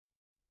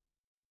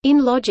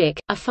In logic,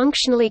 a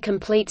functionally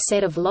complete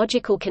set of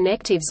logical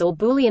connectives or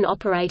Boolean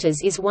operators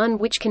is one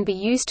which can be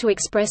used to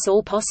express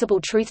all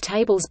possible truth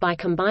tables by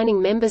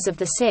combining members of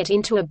the set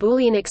into a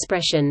Boolean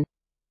expression.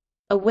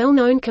 A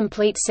well-known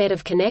complete set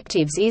of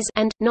connectives is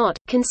and not,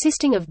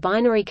 consisting of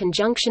binary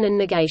conjunction and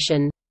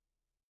negation.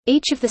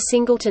 Each of the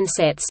singleton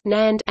sets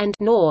NAND and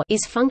NOR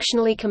is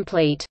functionally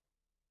complete.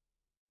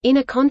 In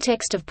a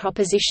context of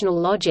propositional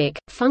logic,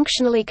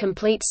 functionally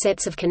complete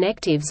sets of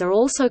connectives are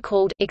also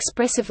called,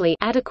 expressively,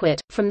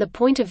 adequate. From the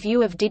point of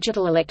view of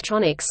digital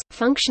electronics,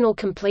 functional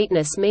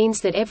completeness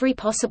means that every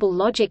possible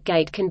logic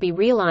gate can be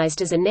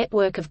realized as a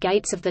network of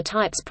gates of the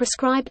types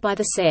prescribed by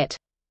the set.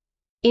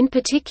 In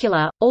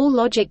particular, all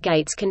logic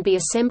gates can be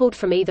assembled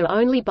from either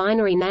only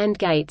binary NAND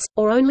gates,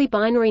 or only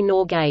binary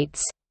NOR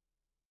gates.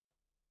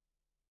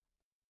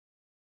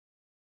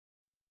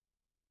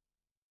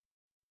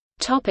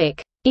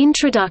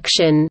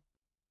 Introduction.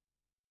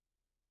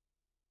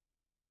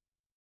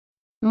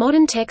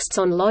 Modern texts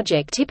on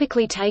logic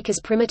typically take as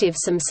primitive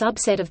some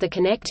subset of the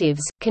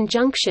connectives: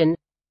 conjunction,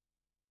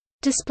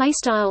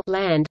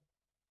 \land,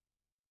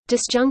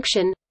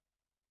 disjunction,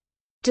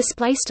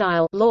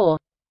 \law,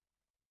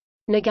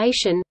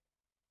 negation,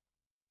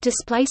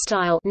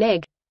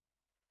 \neg,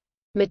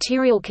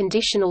 material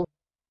conditional,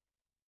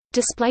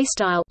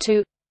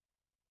 \to,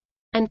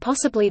 and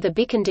possibly the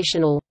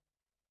biconditional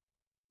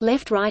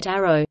left-right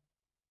arrow,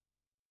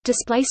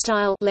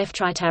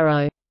 left-right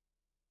arrow.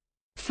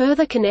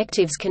 Further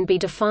connectives can be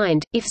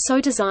defined, if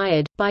so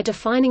desired, by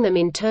defining them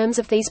in terms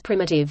of these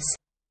primitives.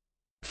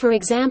 For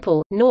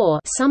example, NOR,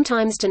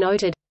 sometimes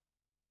denoted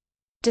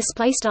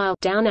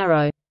down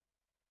arrow.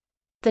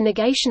 The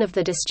negation of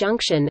the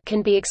disjunction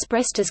can be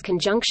expressed as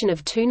conjunction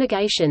of two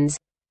negations: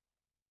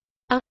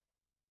 a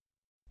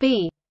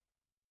b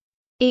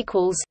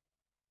equals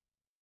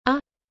a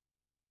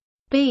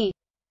b.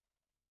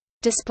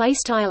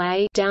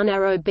 A down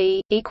arrow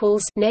b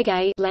equals neg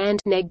a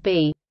land neg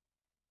b.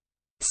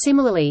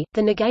 Similarly,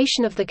 the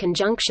negation of the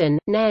conjunction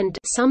NAND,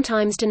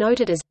 sometimes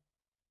denoted as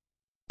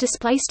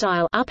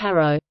up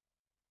arrow,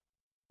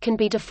 can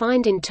be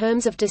defined in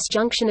terms of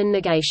disjunction and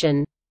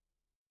negation.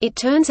 It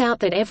turns out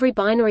that every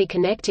binary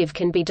connective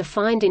can be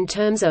defined in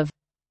terms of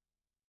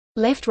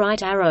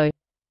left-right arrow,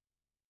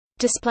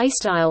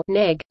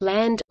 neg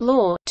land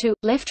law to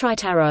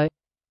left-right arrow.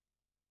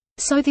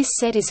 So this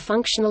set is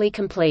functionally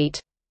complete.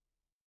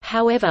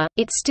 However,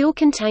 it still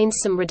contains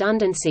some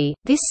redundancy.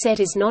 This set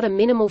is not a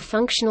minimal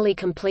functionally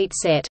complete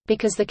set,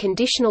 because the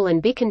conditional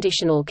and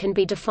biconditional can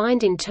be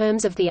defined in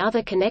terms of the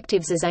other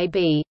connectives as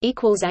AB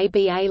equals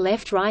ABA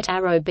left-right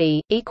arrow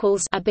B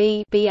equals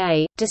AB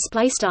BA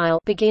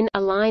begin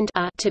aligned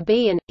a to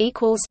B and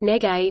equals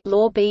neg A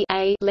law B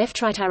A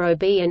left-right arrow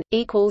B and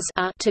equals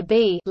a to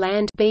B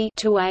land B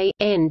to A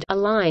end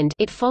aligned.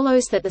 It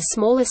follows that the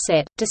smaller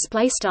set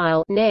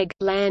neg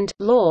land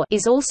law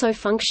is also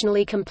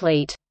functionally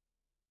complete.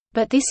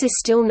 But this is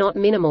still not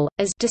minimal,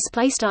 as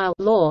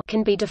law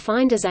can be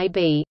defined as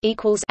AB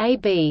equals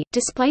AB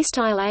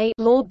A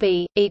law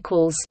B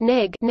equals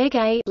neg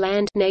A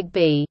land neg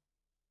B.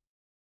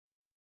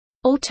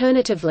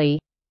 Alternatively,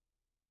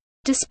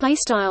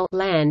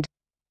 land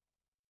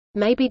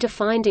may be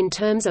defined in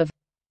terms of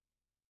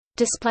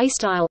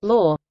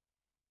law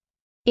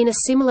in a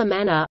similar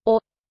manner, or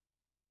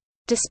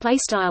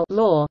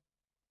law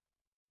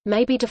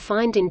may be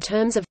defined in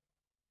terms of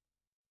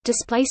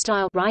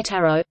right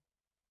arrow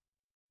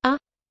a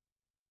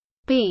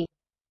b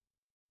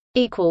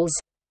equals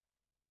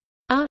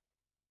a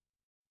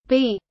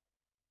b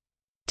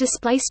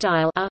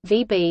a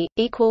vb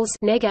equals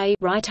neg a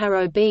right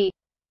arrow b.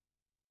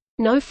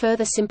 No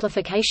further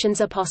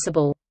simplifications are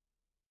possible.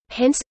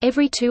 Hence,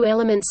 every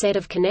two-element set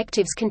of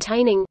connectives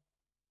containing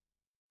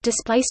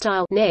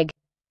neg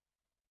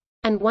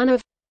and one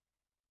of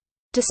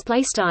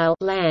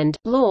land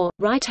law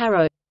right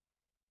arrow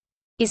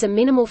is a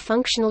minimal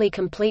functionally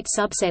complete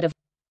subset of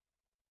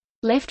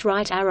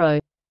left-right arrow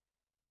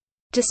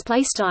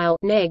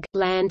neg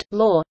land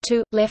law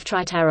to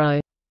left-right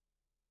arrow.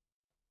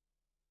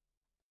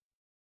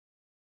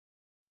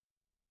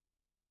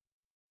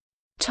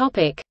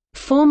 Topic: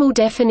 Formal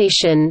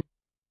definition.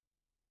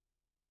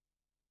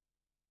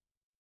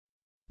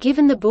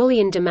 Given the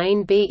Boolean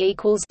domain B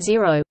equals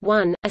 0,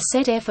 1, a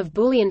set F of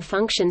Boolean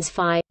functions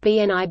phi,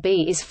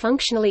 BNIB is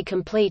functionally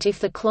complete if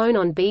the clone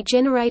on B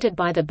generated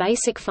by the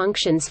basic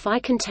functions phi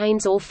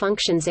contains all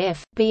functions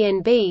F, B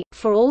and B,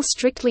 for all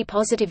strictly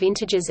positive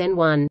integers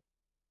n1.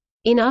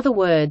 In other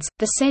words,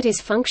 the set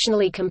is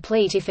functionally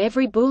complete if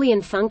every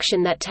Boolean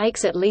function that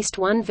takes at least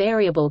one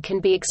variable can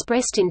be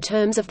expressed in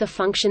terms of the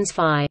functions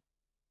phi.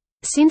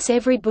 Since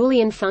every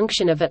Boolean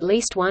function of at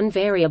least one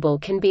variable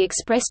can be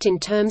expressed in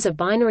terms of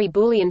binary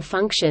Boolean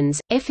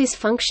functions, F is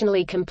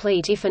functionally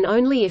complete if and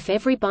only if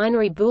every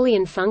binary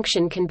Boolean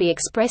function can be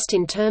expressed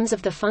in terms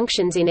of the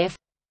functions in F.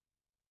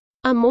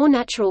 A more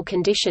natural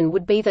condition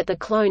would be that the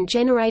clone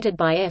generated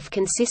by F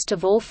consist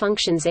of all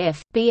functions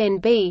F, B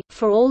and B,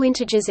 for all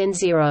integers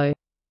n0.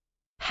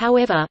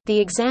 However, the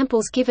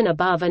examples given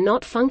above are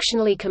not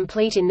functionally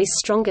complete in this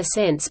stronger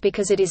sense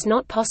because it is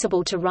not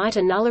possible to write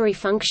a nullary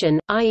function,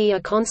 i.e. a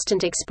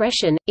constant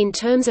expression, in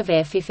terms of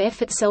f if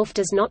f itself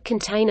does not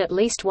contain at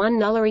least one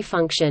nullary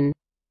function.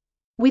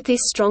 With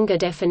this stronger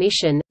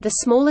definition, the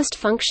smallest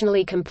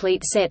functionally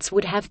complete sets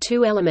would have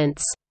two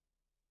elements.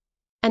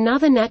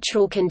 Another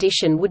natural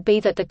condition would be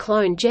that the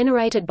clone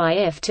generated by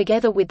f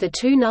together with the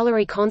two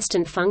nullary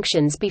constant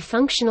functions be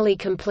functionally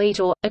complete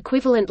or,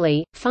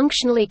 equivalently,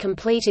 functionally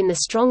complete in the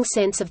strong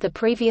sense of the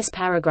previous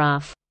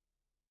paragraph.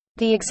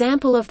 The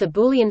example of the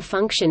Boolean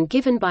function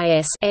given by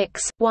s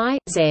x, y,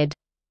 z.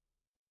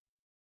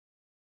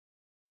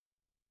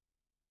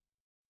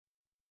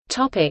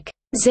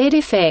 Z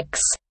if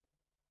x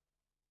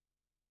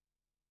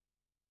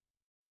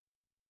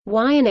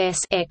y and s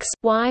x,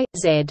 y,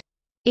 z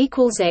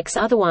equals x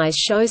otherwise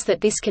shows that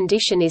this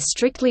condition is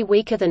strictly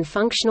weaker than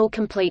functional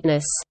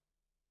completeness.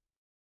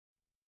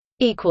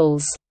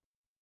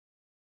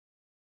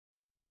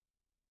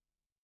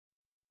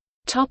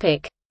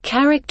 Topic: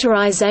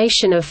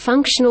 Characterization of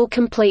functional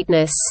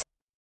completeness.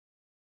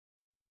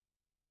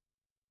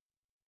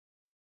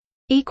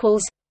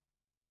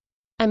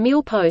 A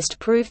milpost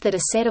proved that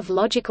a set of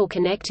logical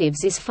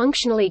connectives is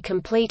functionally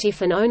complete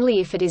if and only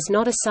if it is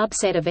not a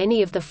subset of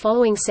any of the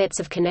following sets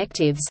of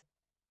connectives.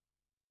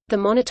 The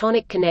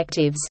monotonic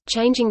connectives,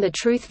 changing the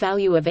truth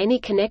value of any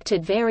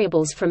connected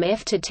variables from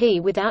f to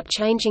t without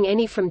changing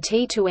any from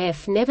t to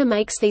f never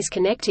makes these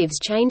connectives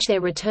change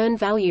their return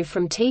value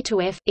from t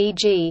to f,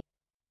 e.g.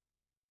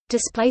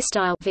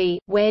 v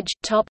wedge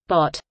top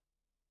bot.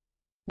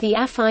 The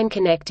affine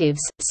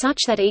connectives, such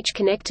that each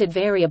connected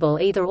variable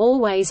either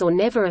always or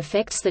never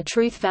affects the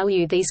truth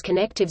value these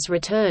connectives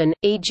return,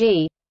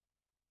 e.g.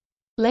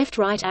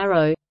 left-right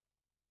arrow.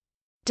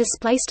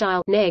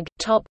 Neg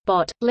top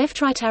bot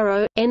left-right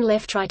arrow n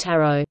left-right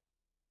arrow.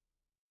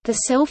 The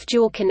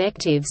self-dual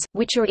connectives,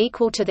 which are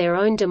equal to their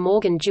own De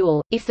Morgan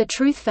dual, if the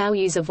truth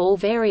values of all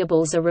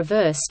variables are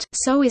reversed,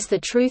 so is the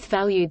truth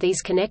value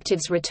these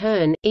connectives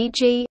return,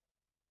 e.g.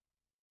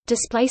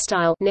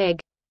 neg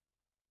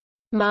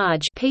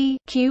marg p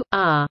q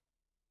r.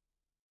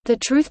 The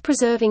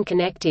truth-preserving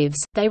connectives,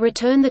 they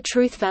return the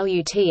truth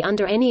value t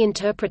under any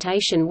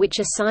interpretation which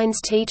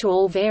assigns t to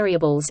all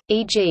variables,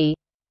 e.g.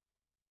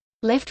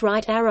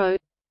 left-right arrow.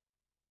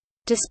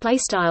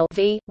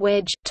 V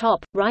wedge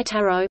top right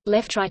arrow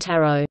left-right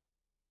arrow.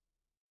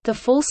 The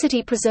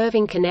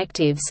falsity-preserving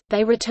connectives,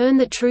 they return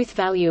the truth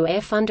value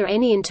f under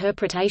any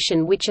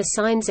interpretation which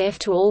assigns f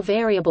to all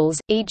variables,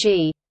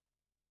 e.g.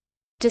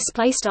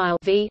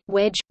 v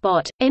wedge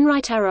bot n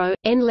right arrow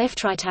n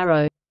left-right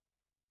arrow.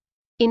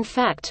 In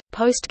fact,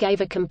 Post gave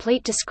a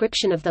complete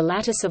description of the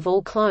lattice of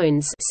all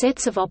clones,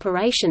 sets of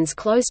operations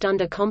closed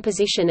under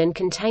composition and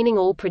containing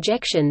all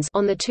projections,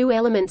 on the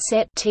two-element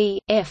set T,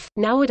 F,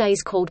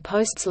 nowadays called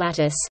Post's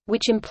lattice,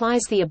 which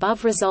implies the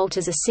above result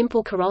as a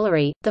simple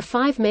corollary. The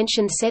five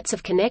mentioned sets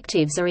of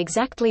connectives are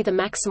exactly the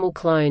maximal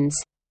clones.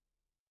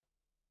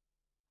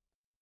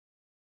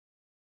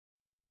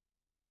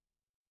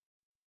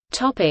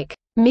 Topic: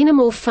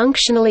 Minimal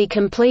functionally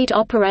complete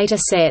operator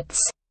sets.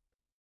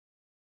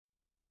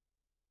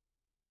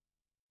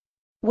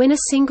 When a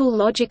single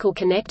logical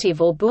connective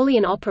or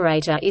Boolean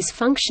operator is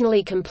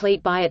functionally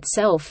complete by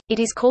itself, it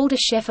is called a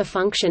Sheffer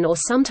function or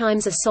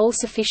sometimes a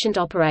sole-sufficient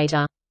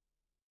operator.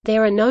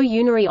 There are no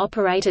unary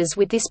operators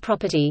with this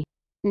property.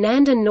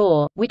 NAND and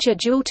NOR, which are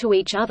dual to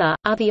each other,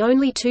 are the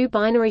only two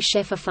binary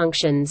Sheffer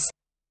functions.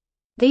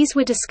 These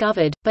were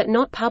discovered, but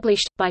not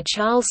published, by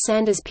Charles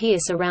Sanders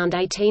Peirce around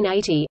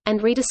 1880,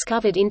 and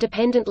rediscovered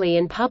independently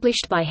and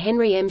published by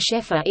Henry M.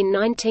 Sheffer in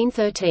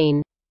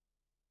 1913.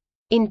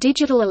 In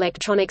digital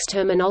electronics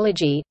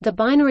terminology, the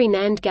binary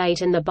NAND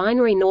gate and the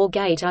binary NOR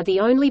gate are the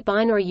only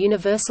binary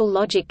universal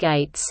logic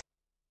gates.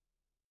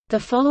 The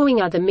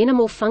following are the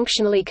minimal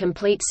functionally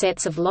complete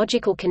sets of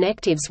logical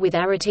connectives with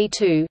arity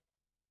 2.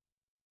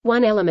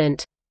 1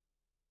 element.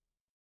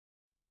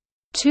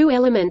 2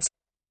 elements.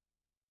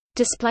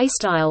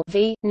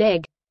 V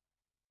neg.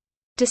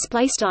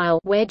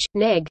 Wedge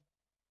neg.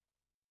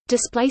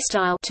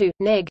 2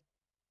 neg.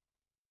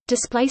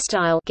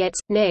 Gets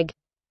neg.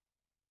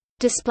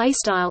 2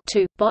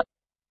 bot.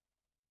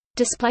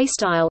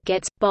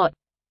 Gets bot.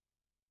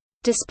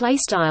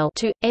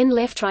 2 n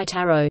left right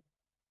arrow.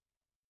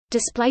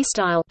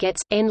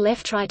 Gets n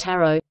left right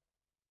arrow.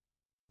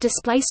 2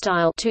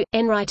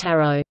 n right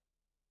arrow.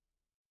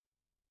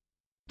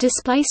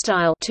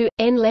 2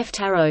 n left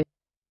arrow.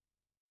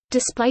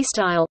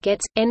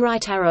 Gets n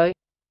right arrow.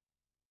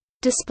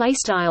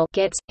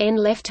 Gets n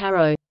left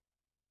arrow.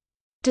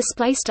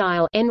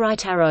 N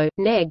right arrow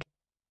neg.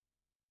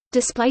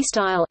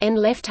 N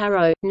left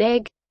arrow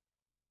neg.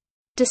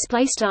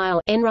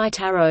 N right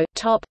arrow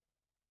top.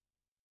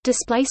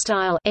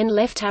 N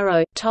left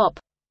arrow top.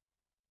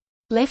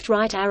 Left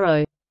right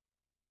arrow.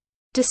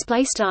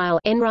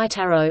 N right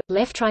arrow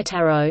left right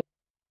arrow.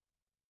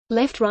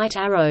 Left right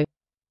arrow.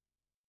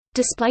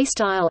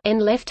 N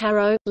left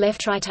arrow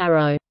left right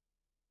arrow.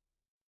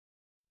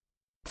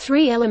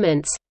 3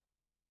 elements.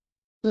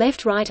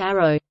 Left right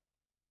arrow.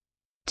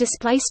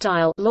 display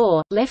style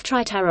law left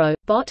right arrow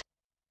bot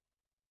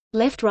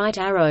left right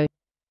arrow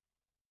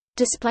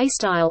display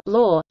style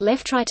law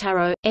left right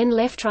arrow n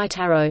left right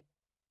arrow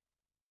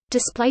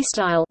display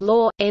style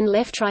law n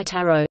left right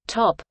arrow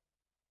top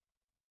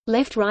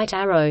left right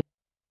arrow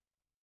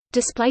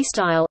display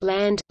style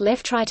land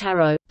left right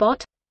arrow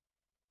bot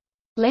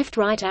left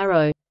right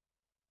arrow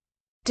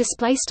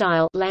display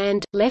style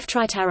land left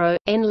right arrow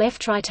n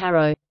left right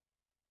arrow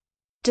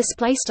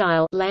display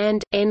style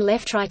land n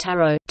left right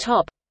arrow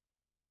top.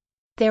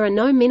 There are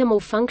no minimal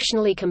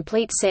functionally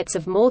complete sets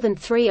of more than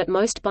 3 at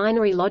most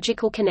binary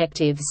logical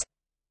connectives.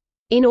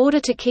 In order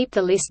to keep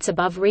the lists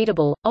above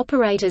readable,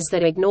 operators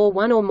that ignore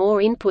one or more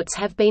inputs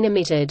have been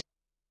omitted.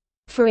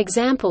 For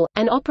example,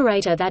 an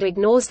operator that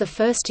ignores the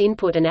first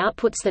input and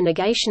outputs the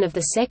negation of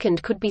the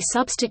second could be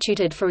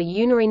substituted for a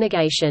unary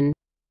negation.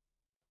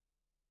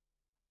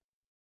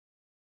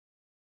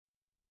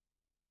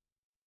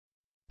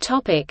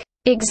 Topic: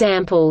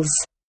 Examples.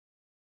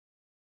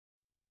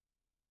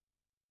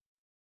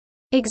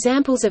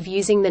 Examples of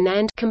using the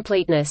NAND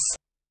completeness,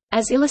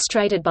 as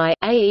illustrated by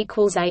A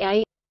equals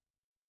AA,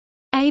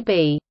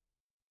 AB.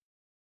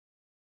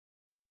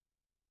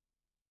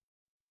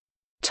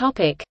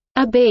 Topic: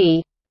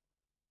 AB.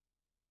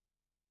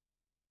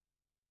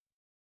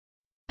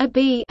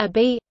 AB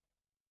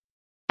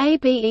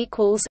AB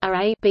equals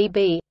RA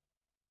BB.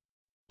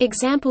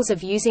 Examples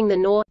of using the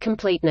NOR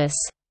completeness,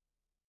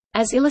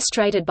 as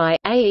illustrated by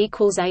A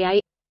equals AA,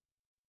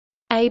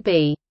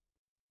 AB.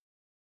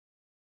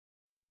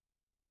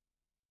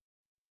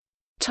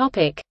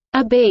 Topic: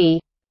 AB.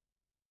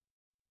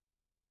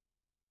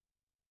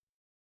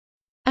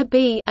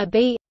 AB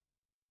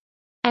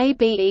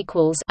AB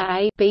equals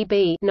AA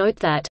BB. Note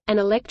that an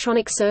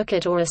electronic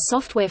circuit or a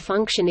software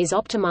function is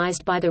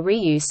optimized by the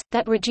reuse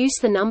that reduce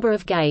the number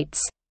of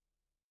gates.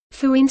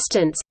 For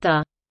instance,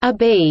 the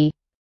AB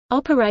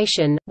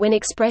operation, when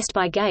expressed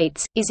by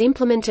gates, is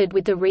implemented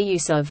with the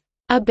reuse of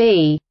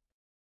AB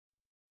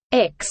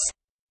X.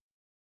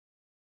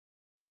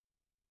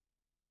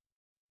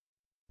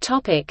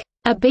 Topic: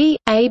 AB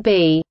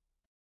AB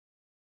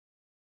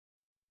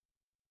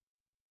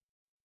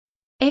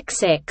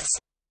XX.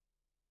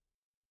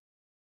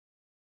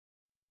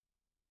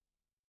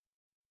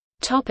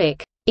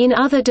 Topic: In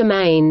other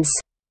domains.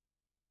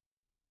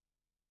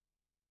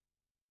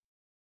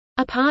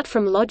 Apart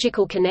from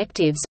logical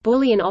connectives,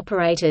 Boolean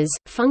operators,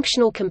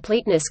 functional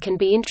completeness can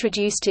be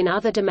introduced in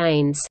other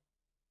domains.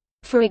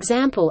 For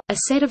example, a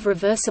set of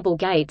reversible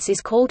gates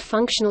is called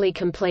functionally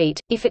complete,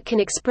 if it can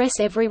express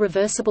every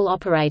reversible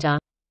operator.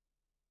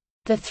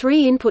 The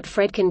 3-input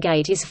Fredkin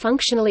gate is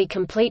functionally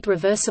complete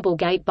reversible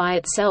gate by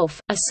itself,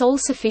 a sole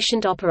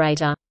sufficient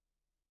operator.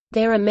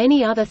 There are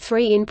many other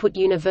 3-input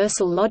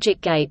universal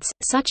logic gates,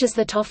 such as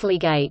the Toffoli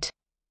gate.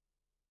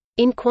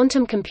 In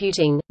quantum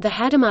computing, the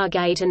Hadamard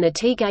gate and the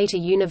T-gate are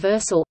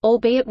universal,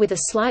 albeit with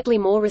a slightly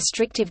more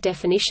restrictive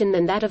definition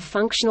than that of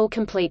functional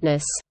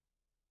completeness.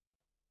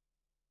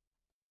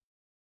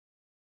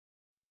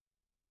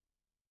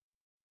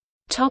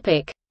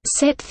 Topic: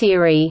 Set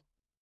theory.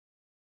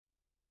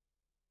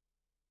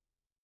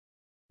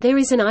 There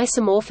is an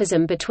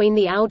isomorphism between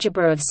the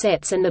algebra of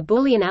sets and the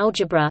Boolean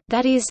algebra,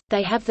 that is,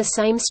 they have the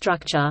same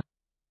structure.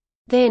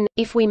 Then,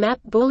 if we map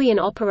Boolean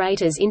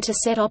operators into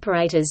set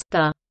operators,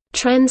 the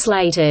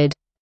translated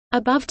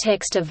above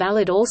text are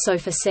valid also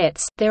for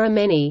sets. There are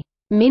many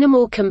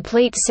minimal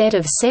complete set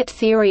of set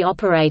theory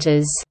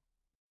operators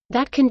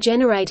that can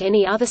generate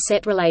any other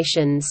set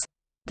relations.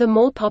 The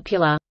more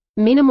popular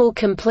minimal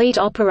complete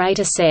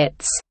operator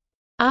sets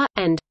are,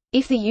 and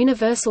if the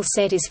universal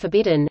set is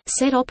forbidden,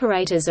 set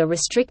operators are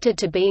restricted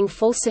to being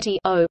falsity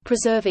O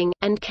preserving,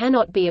 and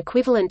cannot be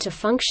equivalent to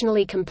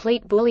functionally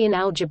complete Boolean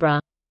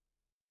algebra.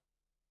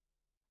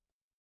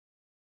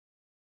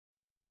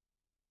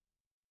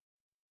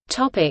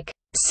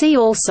 See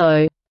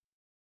also: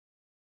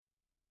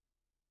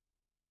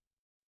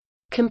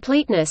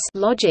 completeness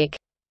logic,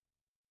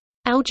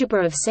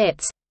 algebra of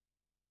sets,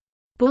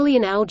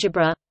 Boolean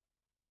algebra,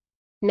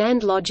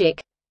 NAND logic,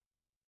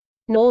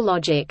 NOR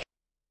logic.